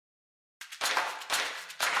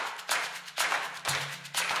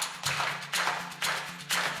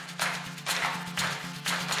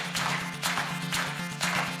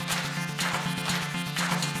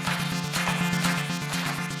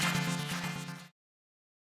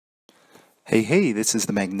Hey, this is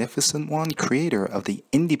the Magnificent One, creator of the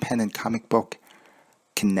independent comic book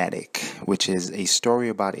Kinetic, which is a story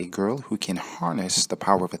about a girl who can harness the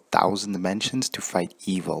power of 1,000 dimensions to fight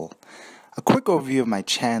evil. A quick overview of my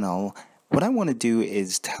channel. What I want to do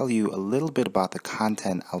is tell you a little bit about the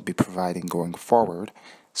content I'll be providing going forward.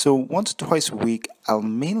 So, once or twice a week, I'll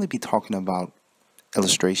mainly be talking about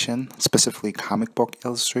illustration, specifically comic book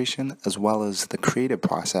illustration, as well as the creative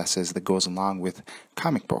processes that goes along with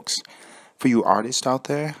comic books. For you artists out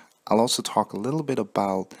there, I'll also talk a little bit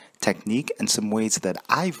about technique and some ways that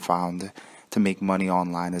I've found to make money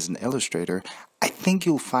online as an illustrator. I think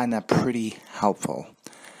you'll find that pretty helpful.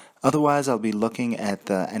 Otherwise, I'll be looking at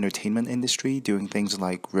the entertainment industry, doing things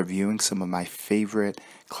like reviewing some of my favorite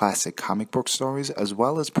classic comic book stories, as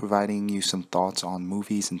well as providing you some thoughts on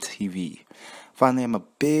movies and TV. Finally, I'm a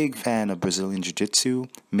big fan of Brazilian Jiu-Jitsu,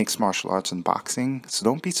 mixed martial arts, and boxing, so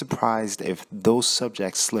don't be surprised if those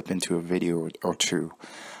subjects slip into a video or two.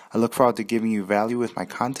 I look forward to giving you value with my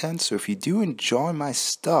content, so if you do enjoy my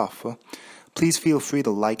stuff, please feel free to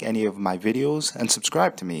like any of my videos and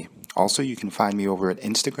subscribe to me. Also, you can find me over at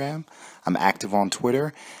Instagram. I'm active on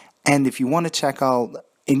Twitter. And if you want to check out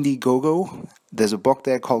Indiegogo, there's a book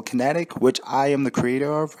there called Kinetic, which I am the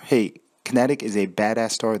creator of. Hey, Kinetic is a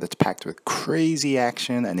badass story that's packed with crazy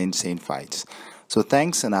action and insane fights. So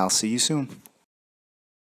thanks, and I'll see you soon.